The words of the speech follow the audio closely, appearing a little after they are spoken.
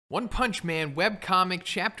One Punch Man webcomic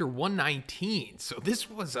chapter 119. So this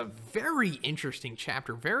was a very interesting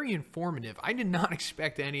chapter, very informative. I did not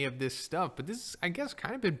expect any of this stuff, but this is, I guess,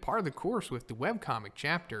 kind of been part of the course with the webcomic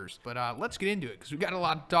chapters. But let's get into it because we got a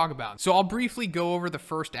lot to talk about. So I'll briefly go over the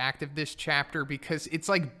first act of this chapter because it's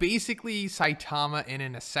like basically Saitama in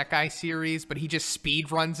an isekai series, but he just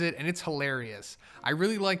speed runs it and it's hilarious. I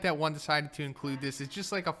really like that one decided to include this. It's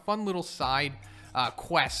just like a fun little side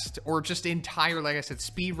quest, or just entire, like I said,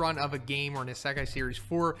 speed run of a game or an isekai series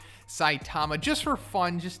for Saitama, just for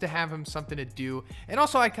fun, just to have him something to do. And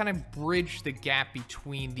also I kind of bridge the gap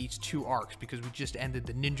between these two arcs because we just ended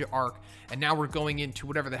the ninja arc and now we're going into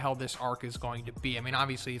whatever the hell this arc is going to be. I mean,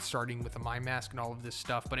 obviously it's starting with the Amai Mask and all of this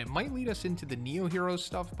stuff, but it might lead us into the Neo Heroes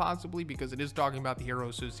stuff possibly, because it is talking about the Hero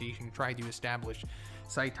Association trying to establish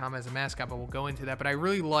Saitama as a mascot, but we'll go into that. But I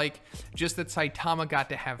really like just that Saitama got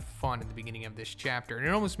to have fun at the beginning of this chapter, and it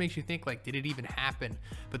almost makes you think, like, did it even happen?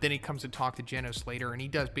 But then he comes to talk to Genos later, and he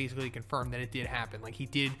does basically confirm that it did happen. Like, he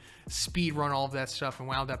did speed run all of that stuff and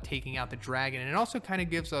wound up taking out the dragon. And it also kind of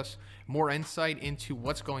gives us more insight into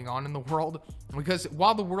what's going on in the world, because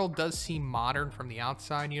while the world does seem modern from the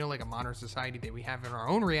outside, you know, like a modern society that we have in our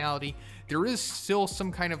own reality, there is still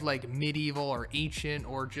some kind of like medieval or ancient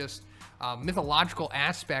or just mythological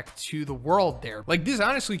aspect to the world there. Like, this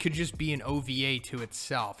honestly could just be an OVA to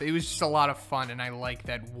itself. It was just a lot of fun, and I like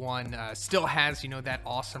that one still has, you know, that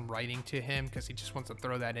awesome writing to him, because he just wants to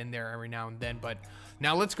throw that in there every now and then. But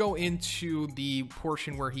now let's go into the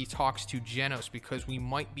portion where he talks to Genos, because we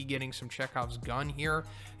might be getting some Chekhov's gun here,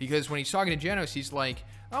 because when he's talking to Genos, he's like,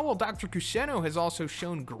 oh, well, Dr. Kuseno has also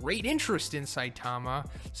shown great interest in Saitama's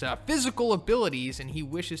physical abilities, and he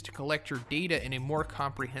wishes to collect your data in a more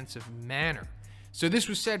comprehensive manner. So this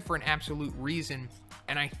was said for an absolute reason,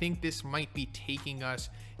 and I think this might be taking us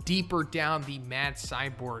deeper down the Mad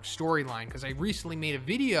Cyborg storyline, because I recently made a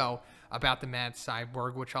video about the Mad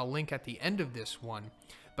Cyborg, which I'll link at the end of this one.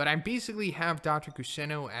 But I basically have Dr.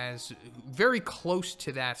 Kuseno as very close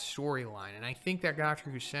to that storyline, and I think that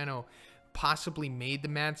Dr. Kuseno possibly made the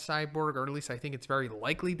Mad Cyborg, or at least I think it's very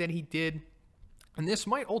likely that he did. And this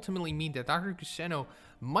might ultimately mean that Dr. Kuseno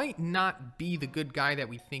might not be the good guy that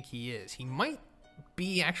we think he is. He might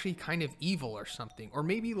be actually kind of evil or something, or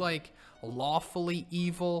maybe like lawfully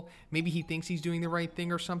evil. Maybe he thinks he's doing the right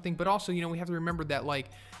thing or something. But also, you know, we have to remember that like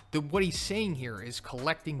what he's saying here is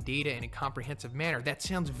collecting data in a comprehensive manner. That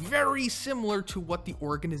sounds very similar to what the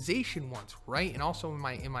organization wants, right? And also in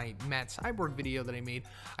my Mad Cyborg video that I made,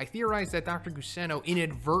 I theorized that Dr. Kuseno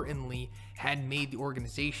inadvertently had made the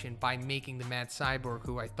organization by making the Mad Cyborg,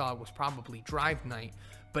 who I thought was probably Drive Knight.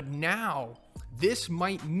 But now, this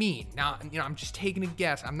might mean, now, you know, I'm just taking a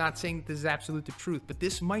guess. I'm not saying that this is absolute the truth, but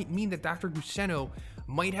this might mean that Dr. Kuseno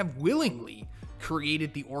might have willingly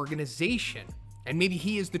created the organization. And maybe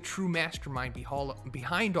he is the true mastermind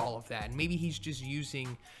behind all of that. And maybe he's just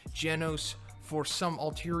using Genos for some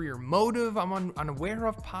ulterior motive I'm unaware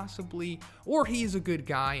of, possibly. Or he is a good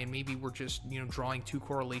guy, and maybe we're just, you know, drawing two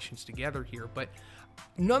correlations together here. But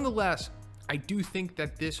nonetheless, I do think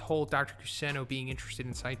that this whole Dr. Kuseno being interested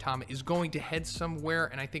in Saitama is going to head somewhere,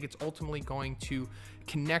 and I think it's ultimately going to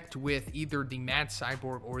connect with either the Mad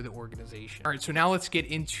Cyborg or the organization. All right, so now let's get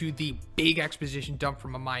into the big exposition dump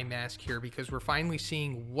from Amai Mask here, because we're finally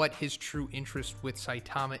seeing what his true interest with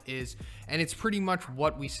Saitama is, and it's pretty much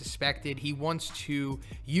what we suspected. He wants to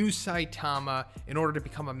use Saitama in order to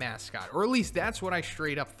become a mascot, or at least that's what I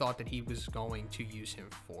straight up thought that he was going to use him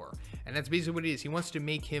for. And that's basically what it is. He wants to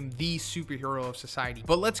make him the superhero of society.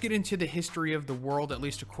 But let's get into the history of the world, at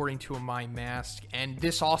least according to Amai Mask. And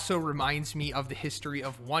this also reminds me of the history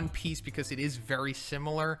of One Piece, because it is very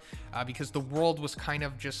similar, because the world was kind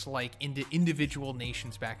of just like individual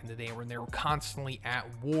nations back in the day when they were constantly at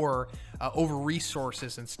war over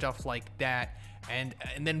resources and stuff like that. And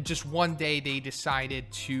then just one day they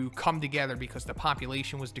decided to come together because the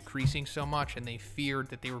population was decreasing so much, and they feared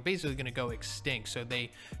that they were basically going to go extinct. So they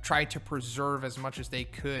tried to preserve as much as they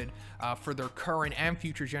could for their current and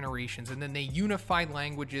future generations. And then they unified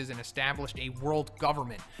languages and established a world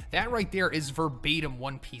government. That right there is verbatim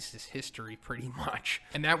One Piece's history, pretty much.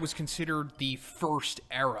 And that was considered the first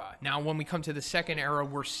era. Now, when we come to the second era,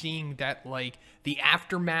 we're seeing that like the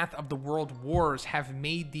aftermath of the world wars have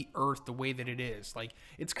made the earth the way that it is. Like,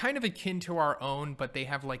 it's kind of akin to our own, but they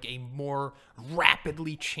have like a more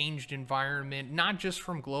rapidly changed environment, not just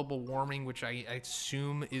from global warming, which I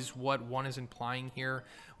assume is what one is implying here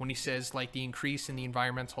when he says like the increase in the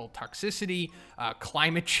environmental toxicity,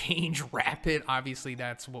 climate change, rapid, obviously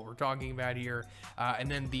that's what we're talking about here, and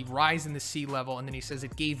then the rise in the sea level, and then he says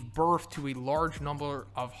it gave birth to a large number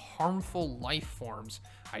of harmful life forms.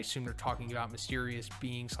 I assume they're talking about mysterious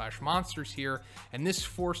beings / monsters here, and this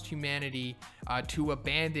forced humanity to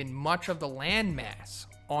abandon much of the landmass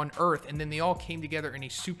on Earth, and then they all came together in a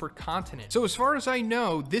supercontinent. So as far as I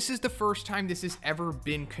know, this is the first time this has ever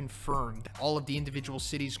been confirmed. All of the individual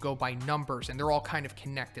cities go by numbers, and they're all kind of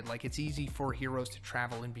connected. Like, it's easy for heroes to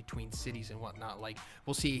travel in between cities and whatnot. Like,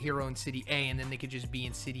 we'll see a hero in city A, and then they could just be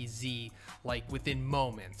in city Z, like, within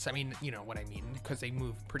moments. I mean, you know what I mean, because they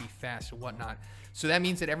move pretty fast and whatnot. So that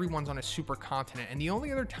means that everyone's on a supercontinent. And the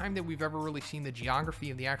only other time that we've ever really seen the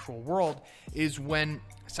geography of the actual world is when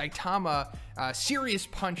Saitama Sirius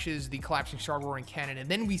punches the collapsing star roaring cannon, and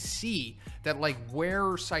then we see that like where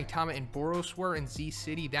Saitama and Boros were in Z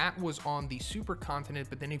City, that was on the supercontinent.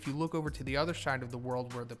 But then if you look over to the other side of the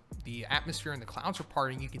world where the atmosphere and the clouds are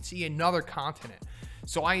parting, you can see another continent.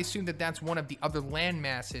 So I assume that that's one of the other land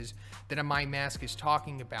masses that Amai Mask is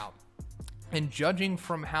talking about. And judging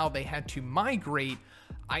from how they had to migrate,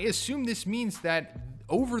 I assume this means that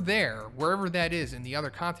over there, wherever that is in the other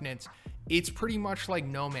continents, it's pretty much like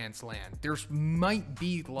no man's land. There's might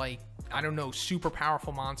be like, I don't know, super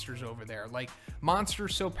powerful monsters over there. Like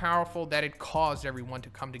monsters so powerful that it caused everyone to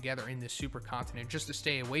come together in this supercontinent just to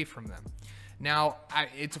stay away from them. Now,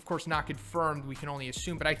 it's of course not confirmed, we can only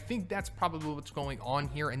assume, but I think that's probably what's going on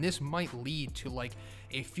here, and this might lead to like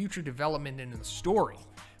a future development in the story.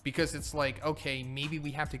 Because it's like, okay, maybe we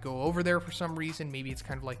have to go over there for some reason. Maybe it's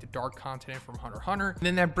kind of like the Dark Continent from Hunter x Hunter. And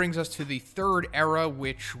then that brings us to the third era,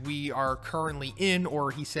 which we are currently in, or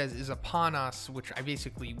he says is upon us, which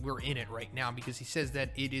we're in it right now, because he says that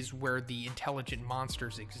it is where the intelligent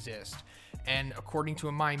monsters exist. And according to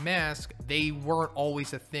Amai Mask, they weren't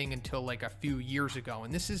always a thing until like a few years ago.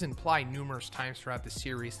 And this is implied numerous times throughout the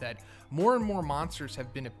series that more and more monsters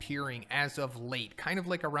have been appearing as of late, kind of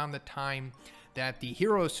like around the time that the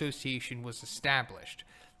Hero Association was established.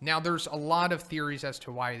 Now, there's a lot of theories as to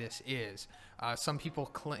why this is. Some people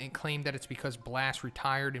claim that it's because Blast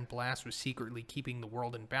retired and Blast was secretly keeping the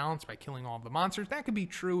world in balance by killing all of the monsters. That could be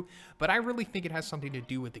true, but I really think it has something to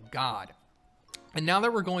do with the god. And now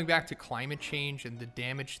that we're going back to climate change and the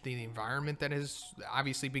damage to the environment that has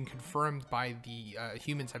obviously been confirmed by the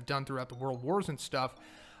humans have done throughout the world wars and stuff,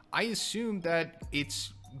 I assume that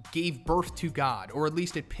it's gave birth to God, or at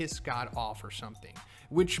least it pissed God off or something,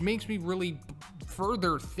 which makes me really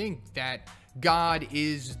further think that God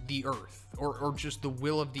is the earth, or just the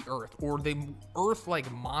will of the earth, or the earth like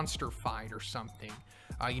monster fight or something.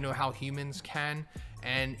 You know how humans can,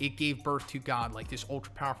 and it gave birth to God, like this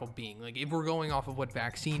ultra powerful being. Like if we're going off of what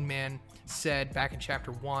Vaccine Man said back in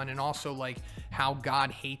chapter 1, and also like how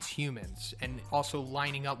God hates humans, and also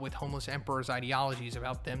lining up with Homeless Emperor's ideologies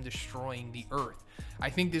about them destroying the earth. I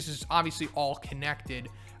think this is obviously all connected,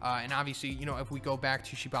 and obviously, you know, if we go back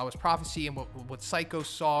to Shibawa's prophecy and what Psycho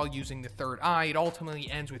saw using the third eye, it ultimately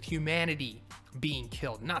ends with humanity being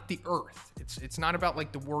killed, not the earth. It's not about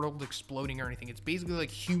like the world exploding or anything. It's basically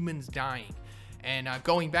like humans dying. And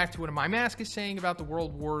going back to what Amai Mask is saying about the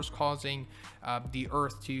world wars causing the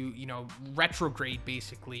earth to, you know, retrograde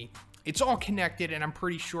basically, it's all connected, and I'm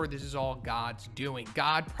pretty sure this is all God's doing.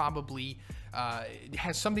 God probably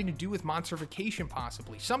has something to do with monstrification,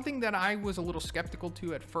 possibly. Something that I was a little skeptical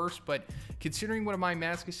to at first, but considering what Amai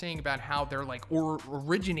Mask is saying about how they're like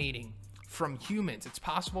originating from humans, it's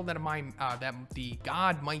possible that that the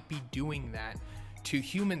God might be doing that to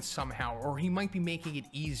humans somehow, or he might be making it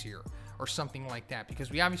easier or something like that,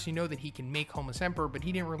 because we obviously know that he can make Homeless Emperor, but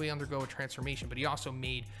he didn't really undergo a transformation, but he also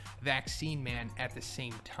made Vaccine Man at the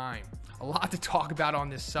same time. A lot to talk about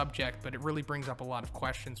on this subject, but it really brings up a lot of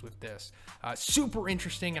questions with this. Super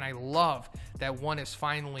interesting, and I love that one is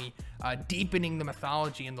finally deepening the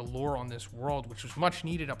mythology and the lore on this world, which was much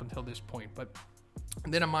needed up until this point. But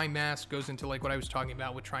then Amai Mask goes into like what I was talking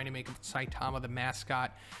about with trying to make Saitama the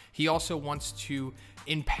mascot. He also wants to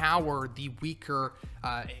empower the weaker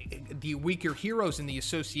heroes in the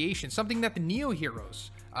association, something that the Neo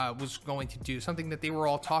Heroes was going to do, something that they were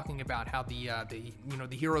all talking about, how the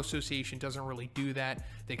Hero Association doesn't really do that.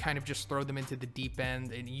 They kind of just throw them into the deep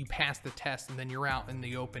end, and you pass the test, and then you're out in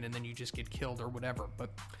the open, and then you just get killed or whatever. But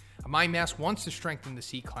Amai Mask wants to strengthen the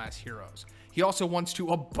C-class heroes. He also wants to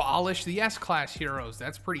abolish the S-Class heroes.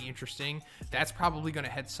 That's pretty interesting. That's probably going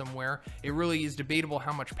to head somewhere. It really is debatable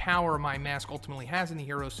how much power Amai Mask ultimately has in the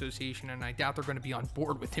Hero Association, and I doubt they're going to be on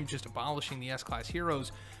board with him just abolishing the S-Class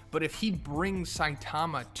heroes. But if he brings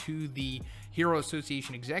Saitama to the Hero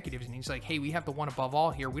Association executives and he's like, hey, we have the one above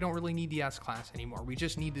all here. We don't really need the S-Class anymore. We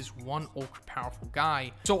just need this one ultra powerful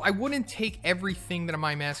guy. So I wouldn't take everything that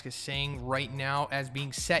Amai Mask is saying right now as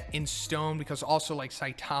being set in stone, because also like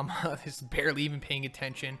Saitama is barely even paying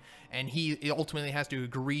attention, and he ultimately has to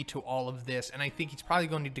agree to all of this. And I think he's probably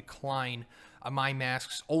going to decline Amai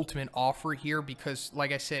Mask's ultimate offer here, because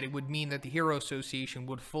like I said, it would mean that the Hero Association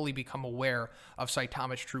would fully become aware of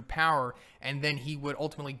Saitama's true power, and then he would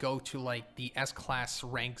ultimately go to like the S-Class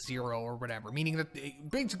rank 0 or whatever, meaning that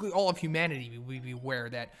basically all of humanity would be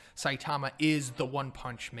aware that Saitama is the One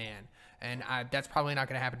Punch Man. And that's probably not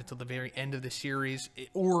going to happen until the very end of the series,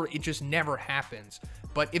 or it just never happens.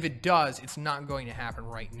 But if it does, it's not going to happen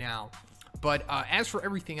right now. But as for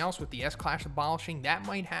everything else with the S-Class abolishing, that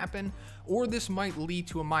might happen, or this might lead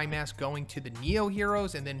to Amai Mask going to the Neo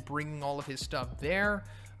Heroes and then bringing all of his stuff there.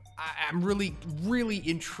 I'm really, really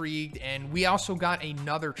intrigued, and we also got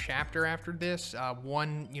another chapter after this,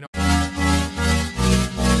 one, you know,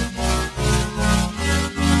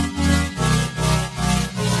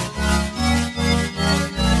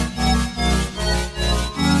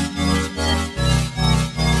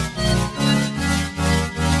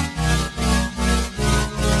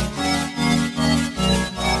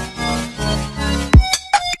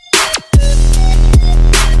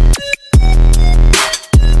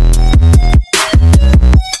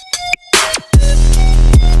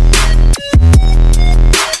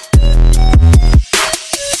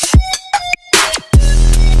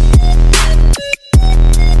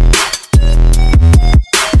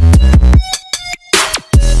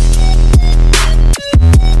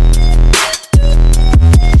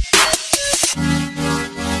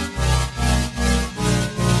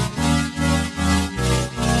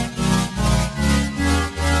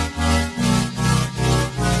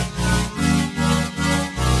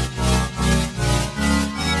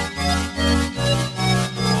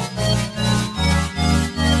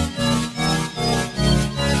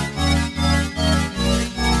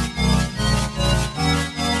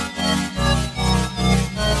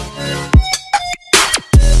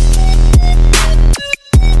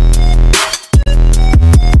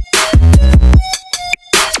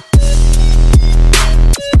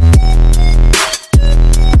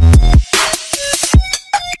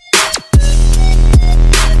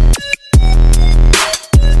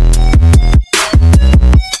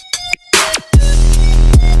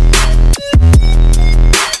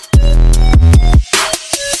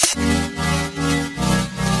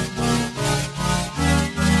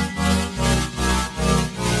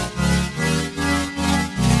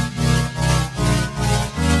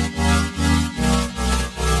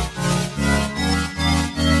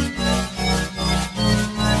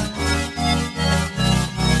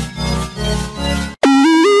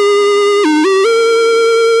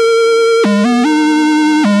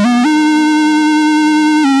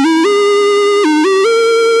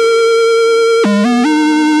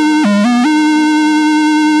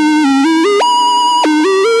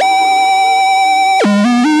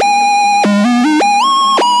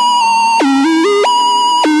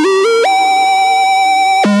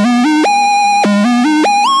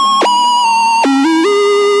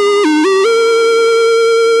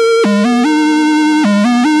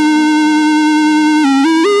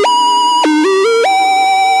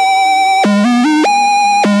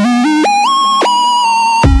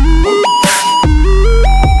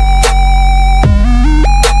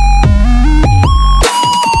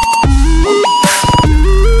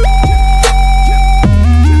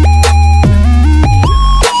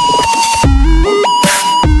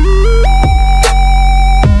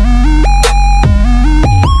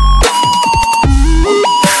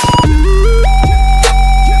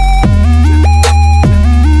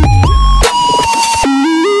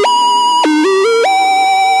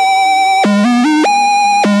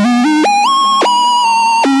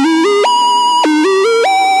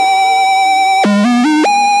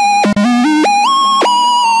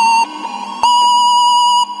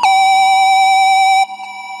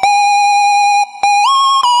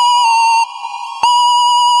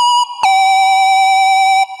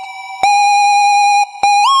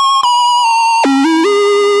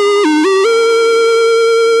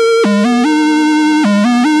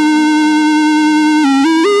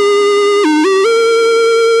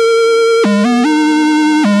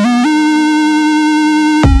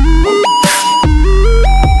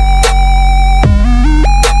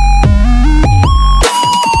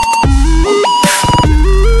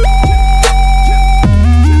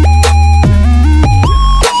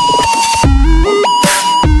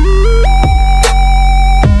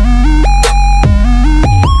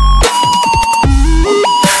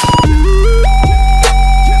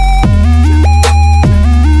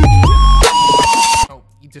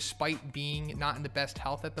 being not in the best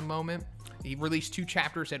health at the moment. He released 2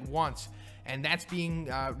 chapters at once, and that's being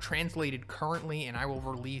translated currently, and I will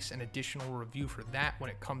release an additional review for that when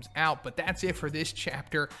it comes out. But that's it for this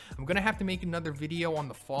chapter. I'm gonna have to make another video on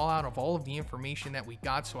the fallout of all of the information that we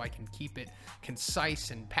got so I can keep it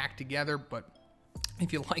concise and packed together. But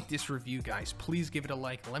if you like this review, guys, please give it a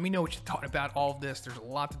like. Let me know what you thought about all of this. There's a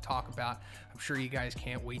lot to talk about. I'm sure you guys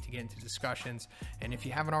can't wait to get into discussions. And if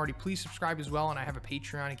you haven't already, please subscribe as well. And I have a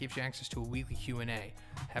Patreon. It gives you access to a weekly Q&A.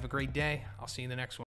 Have a great day. I'll see you in the next one.